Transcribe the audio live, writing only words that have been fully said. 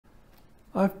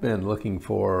I've been looking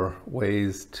for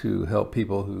ways to help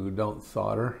people who don't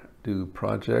solder do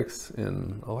projects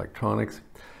in electronics,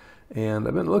 and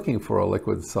I've been looking for a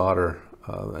liquid solder,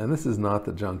 and this is not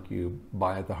the junk you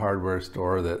buy at the hardware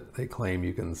store that they claim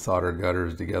you can solder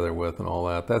gutters together with and all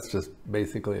that. That's just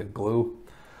basically a glue.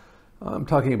 I'm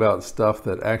talking about stuff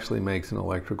that actually makes an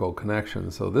electrical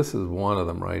connection. So this is one of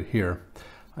them right here.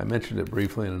 I mentioned it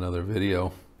briefly in another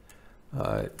video.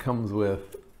 It comes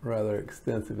with rather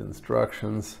extensive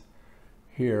instructions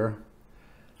here,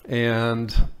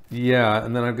 and yeah,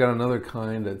 and then I've got another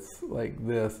kind that's like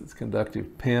this. It's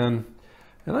conductive pin,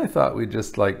 and I thought we'd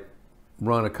just like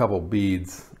run a couple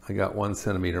beads. I got 1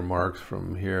 centimeter marks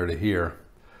from here to here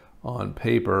on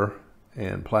paper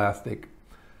and plastic,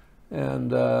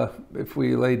 and if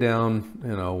we lay down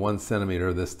 1 centimeter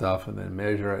of this stuff and then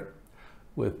measure it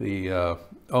with the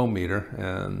ohm meter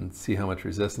and see how much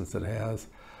resistance it has,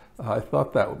 I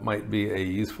thought that might be a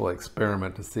useful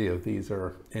experiment to see if these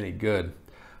are any good.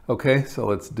 Okay, so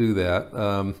let's do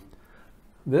that.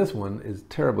 This one is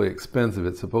terribly expensive.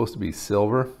 It's supposed to be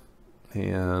silver,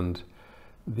 and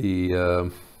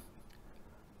the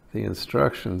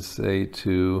instructions say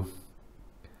to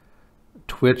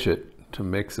twitch it to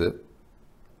mix it,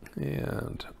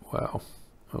 and wow,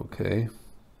 okay.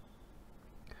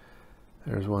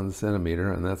 There's 1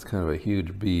 centimeter, and that's kind of a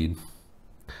huge bead.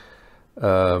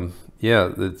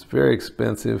 Yeah, it's very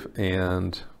expensive,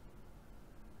 and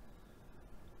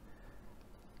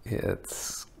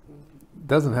it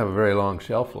doesn't have a very long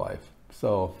shelf life.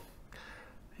 So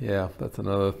yeah, that's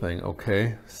another thing.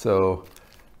 Okay, so,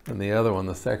 and the other one,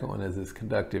 the second one, is this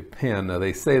conductive pin. Now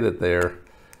they say that they're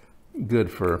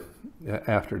good for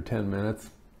after 10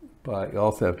 minutes, but you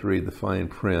also have to read the fine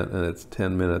print, and it's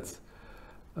 10 minutes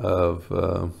of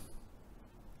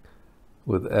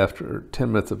after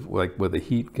 10 minutes of like with a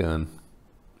heat gun.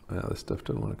 Wow, this stuff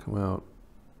doesn't want to come out.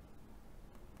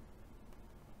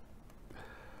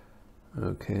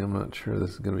 Okay, I'm not sure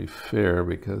this is going to be fair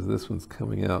because this one's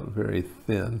coming out very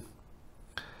thin,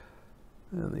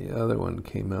 and the other one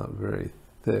came out very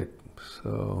thick,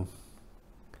 so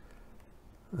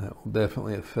that will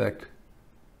definitely affect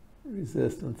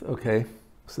resistance. Okay,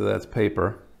 so that's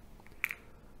paper.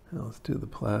 Now let's do the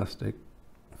plastic.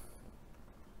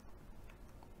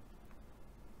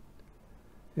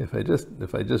 If I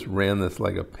just ran this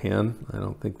like a pen, I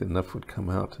don't think enough would come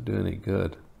out to do any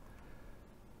good.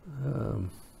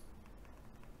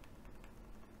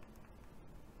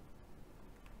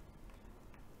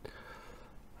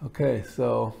 Okay,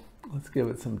 so let's give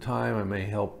it some time. I may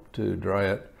help to dry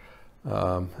it,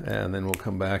 and then we'll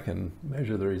come back and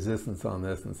measure the resistance on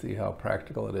this and see how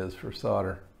practical it is for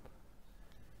solder.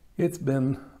 It's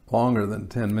been longer than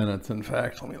 10 minutes. In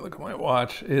fact, let me look at my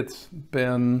watch. It's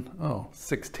been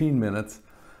 16 minutes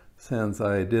since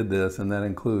I did this, and that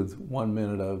includes 1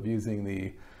 minute of using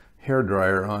the hair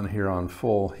dryer on here on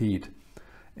full heat.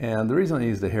 And the reason I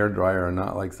used a hair dryer and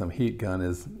not like some heat gun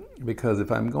is because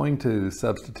if I'm going to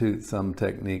substitute some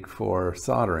technique for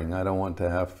soldering, I don't want to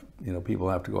have people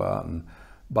have to go out and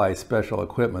buy special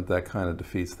equipment. That kind of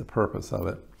defeats the purpose of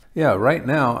it. Yeah, right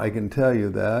now I can tell you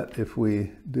that if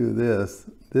we do this,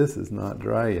 this is not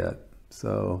dry yet.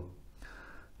 So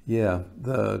yeah,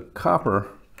 the copper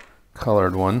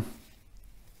colored one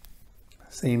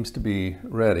seems to be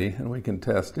ready, and we can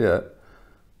test it.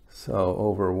 So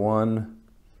over 1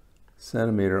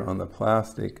 centimeter on the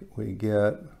plastic, we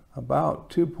get about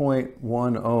 2.1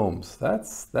 ohms.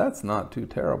 That's not too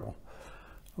terrible.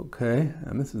 Okay,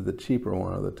 and this is the cheaper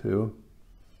one of the two.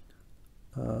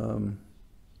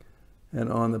 And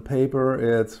on the paper,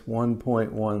 it's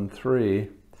 1.13.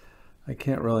 I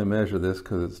can't really measure this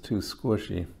because it's too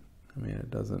squishy. I mean,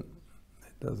 it doesn't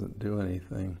do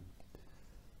anything.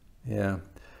 Yeah.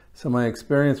 So my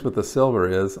experience with the silver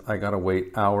is I got to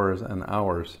wait hours and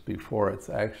hours before it's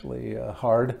actually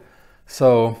hard.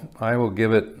 So I will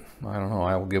give it, I don't know,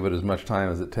 I will give it as much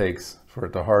time as it takes for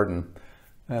it to harden,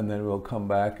 and then we'll come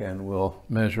back and we'll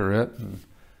measure it and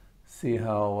see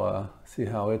how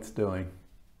it's doing.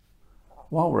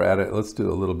 While we're at it, let's do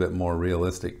a little bit more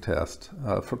realistic test.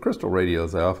 For crystal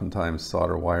radios, I oftentimes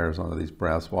solder wires onto these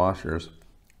brass washers,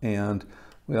 and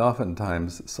we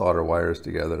oftentimes solder wires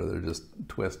together. They're just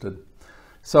twisted.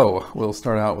 So we'll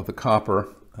start out with the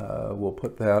copper. We'll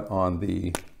put that on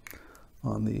the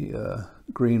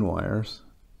green wires,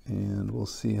 and we'll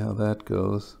see how that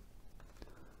goes.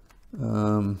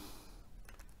 Yeah,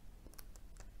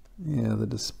 the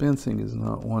dispensing is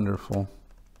not wonderful.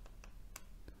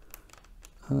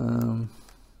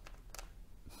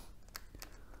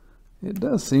 It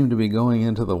does seem to be going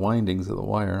into the windings of the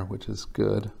wire, which is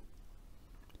good.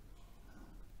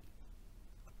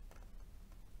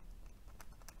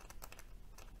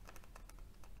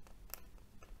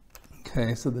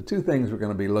 Okay, so the two things we're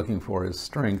going to be looking for is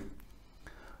strength,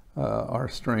 our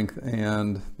strength,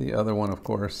 and the other one, of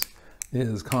course,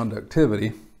 is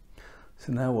conductivity.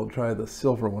 So now we'll try the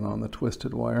silver one on the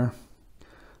twisted wire.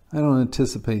 I don't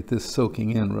anticipate this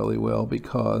soaking in really well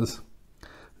because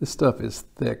this stuff is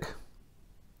thick,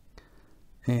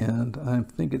 and I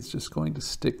think it's just going to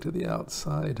stick to the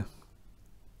outside.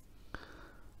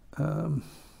 I'll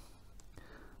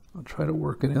try to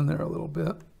work it in there a little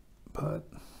bit, but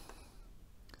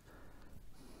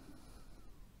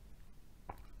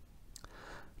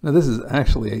now this is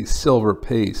actually a silver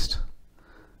paste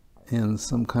in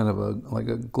some kind of like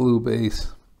a glue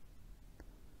base,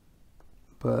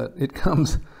 but it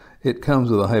comes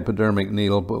with a hypodermic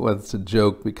needle, but that's a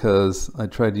joke because I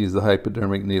tried to use the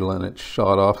hypodermic needle and it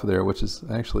shot off of there, which is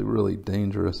actually really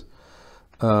dangerous.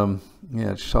 Yeah,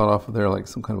 it shot off of there like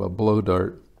some kind of a blow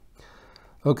dart.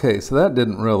 Okay, so that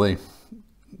didn't really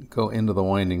go into the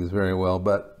windings very well,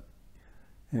 but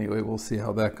anyway, we'll see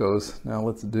how that goes. Now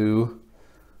let's do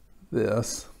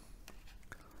this.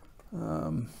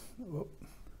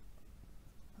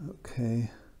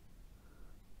 Okay.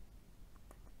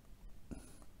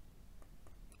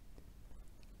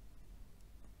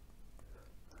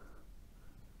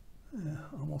 Yeah,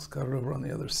 almost got it over on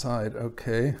the other side.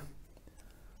 Okay.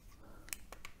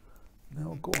 Now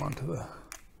we'll go on to the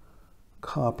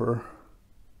copper.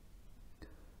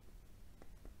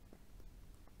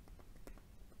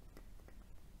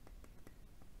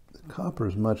 The copper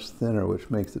is much thinner, which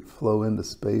makes it flow into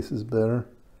spaces better.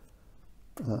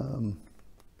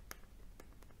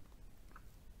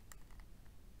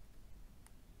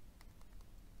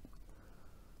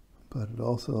 But it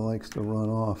also likes to run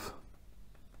off.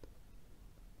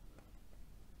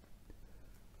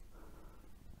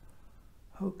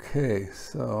 Okay,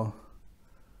 so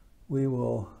we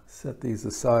will set these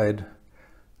aside,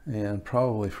 and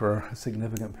probably for a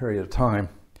significant period of time,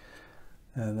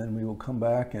 and then we will come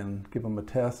back and give them a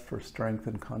test for strength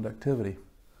and conductivity.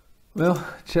 Well,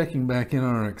 checking back in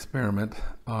on our experiment,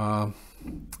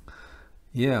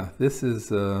 yeah, this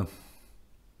is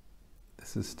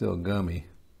still gummy.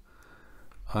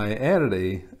 I added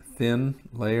a thin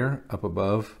layer up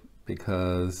above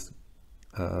because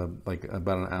like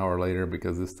about an hour later,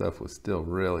 because this stuff was still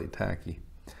really tacky.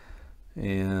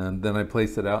 And then I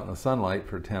placed it out in the sunlight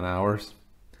for 10 hours,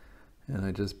 and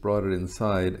I just brought it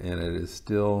inside, and it is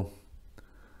still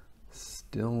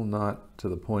not to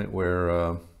the point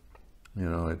where you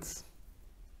know, it's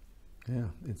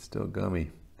still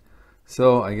gummy.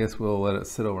 So I guess we'll let it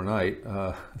sit overnight.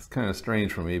 It's kind of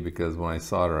strange for me because when I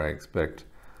solder, I expect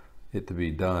it to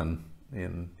be done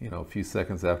in, you know, a few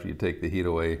seconds after you take the heat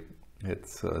away.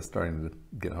 It's starting to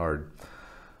get hard.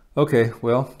 Okay,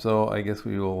 well, so I guess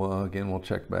we will, again, we'll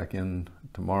check back in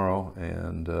tomorrow,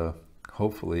 and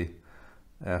hopefully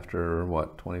after,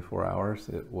 what, 24 hours,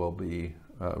 it will be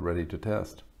ready to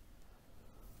test.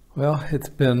 Well, it's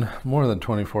been more than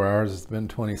 24 hours. It's been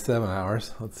 27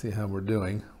 hours. Let's see how we're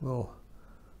doing. We'll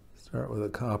start with a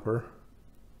copper,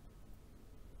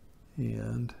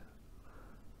 and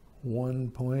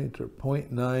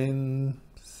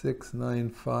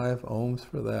 0.9695 ohms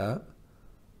for that.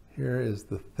 Here is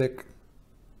the thick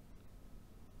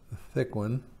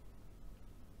one.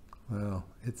 Wow,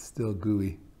 it's still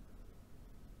gooey.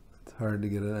 It's hard to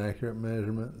get an accurate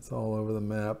measurement. It's all over the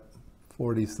map.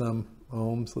 40 some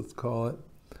ohms, let's call it.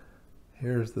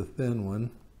 Here's the thin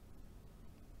one.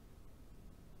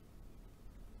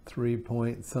 3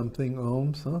 point something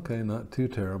ohms. Okay, not too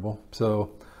terrible.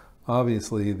 So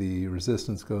obviously the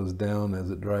resistance goes down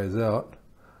as it dries out.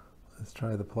 Let's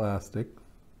try the plastic.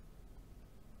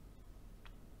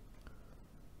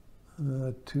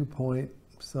 2 point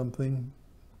something.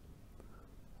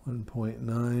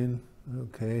 1.9.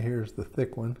 Okay, here's the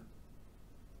thick one.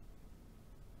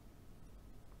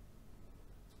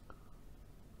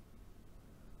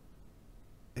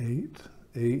 8,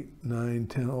 9,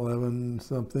 10, 11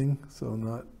 something, so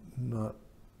not,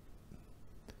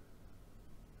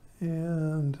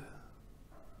 and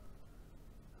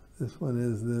this one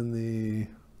is then the,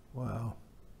 wow,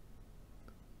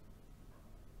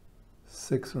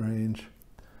 6 range.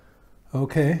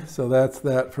 Okay, so that's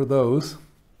that for those.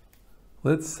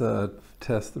 Let's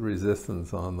test the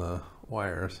resistance on the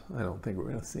wires. I don't think we're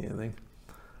going to see anything.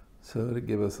 So to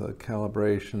give us a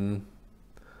calibration,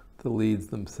 the leads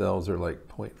themselves are like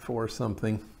 0.4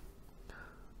 something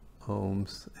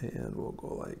ohms, and we'll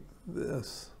go like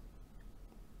this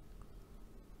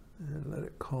and let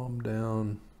it calm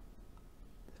down.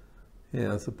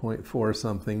 Yeah, it's a 0.4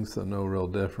 something, so no real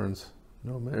difference,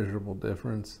 no measurable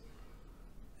difference.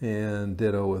 And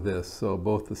ditto with this. So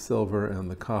both the silver and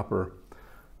the copper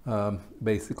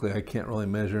basically I can't really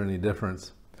measure any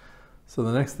difference. So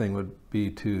the next thing would be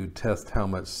to test how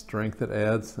much strength it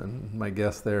adds, and my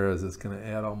guess there is it's going to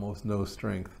add almost no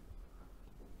strength.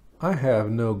 I have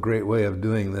no great way of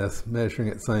doing this, measuring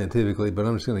it scientifically, but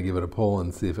I'm just going to give it a pull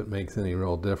and see if it makes any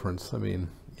real difference. I mean,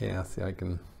 yeah, see, I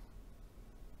can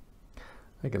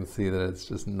see that it's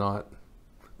just not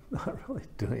really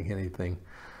doing anything.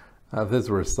 If this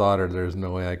were soldered, there's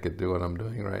no way I could do what I'm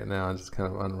doing right now. I'm just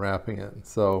kind of unwrapping it.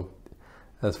 So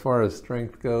as far as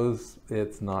strength goes,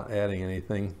 it's not adding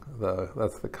anything.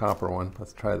 That's the copper one.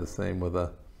 Let's try the same with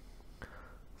a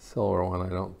silver one. I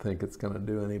don't think it's going to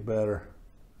do any better.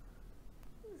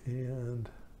 And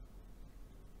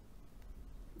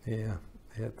yeah,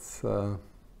 it's, well,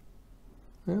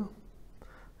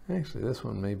 actually this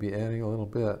one may be adding a little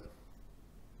bit.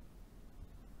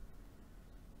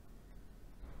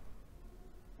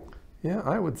 Yeah,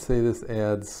 I would say this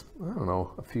adds, I don't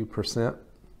know, a few percent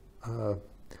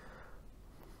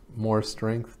more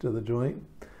strength to the joint.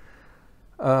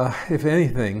 If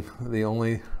anything, the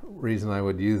only reason I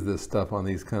would use this stuff on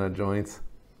these kind of joints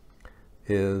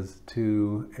is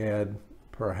to add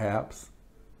perhaps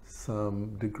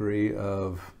some degree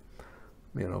of,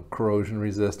 corrosion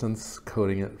resistance,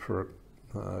 coating it for,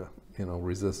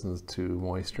 resistance to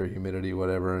moisture, humidity,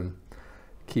 whatever, and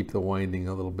keep the winding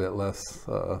a little bit less,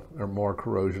 or more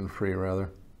corrosion free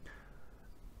rather.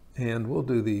 And we'll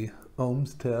do the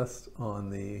ohms test on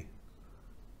the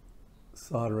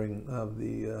soldering of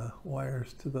the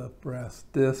wires to the brass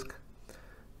disc.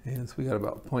 And so we got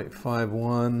about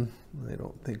 0.51. I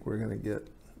don't think we're going to get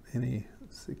any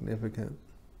significant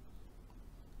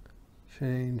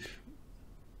change.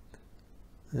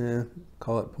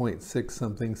 Call it 0.6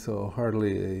 something, so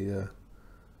hardly a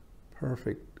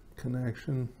perfect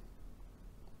connection.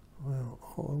 Well,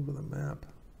 all over the map.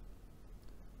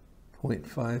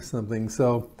 0.5 something,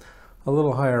 so a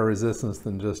little higher resistance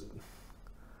than just,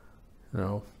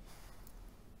 than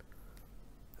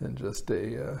just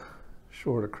a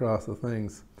short across the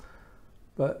things.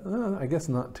 But I guess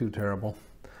not too terrible.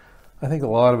 I think a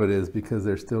lot of it is because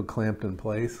they're still clamped in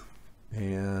place.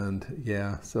 And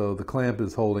yeah, so the clamp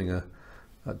is holding a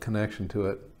connection to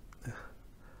it.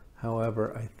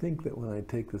 However, I think that when I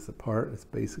take this apart, it's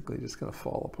basically just going to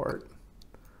fall apart.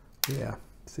 Yeah,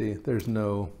 see, there's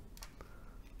no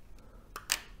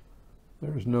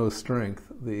strength.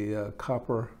 The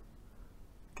copper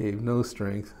gave no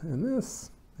strength. And this,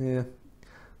 yeah,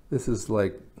 this is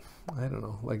like, I don't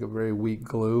know, like a very weak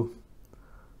glue.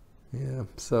 Yeah,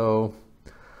 so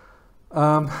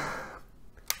for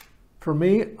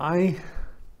me, I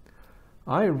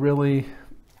really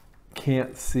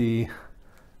can't see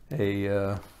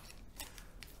a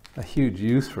huge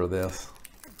use for this.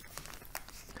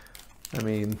 I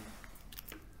mean,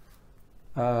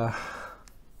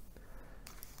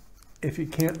 if you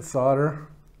can't solder,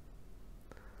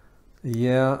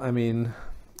 yeah, I mean,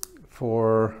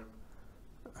 for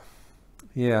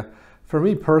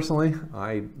me personally,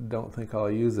 I don't think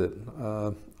I'll use it.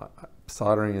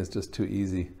 Soldering is just too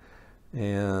easy,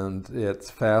 and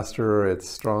it's faster, it's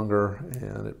stronger,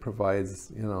 and it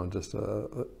provides, just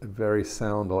a very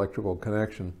sound electrical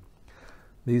connection.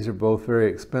 These are both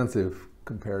very expensive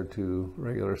compared to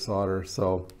regular solder.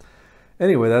 So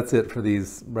anyway, that's it for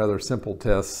these rather simple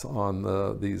tests on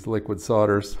these liquid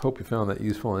solders. Hope you found that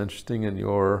useful and interesting in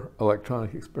your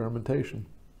electronic experimentation.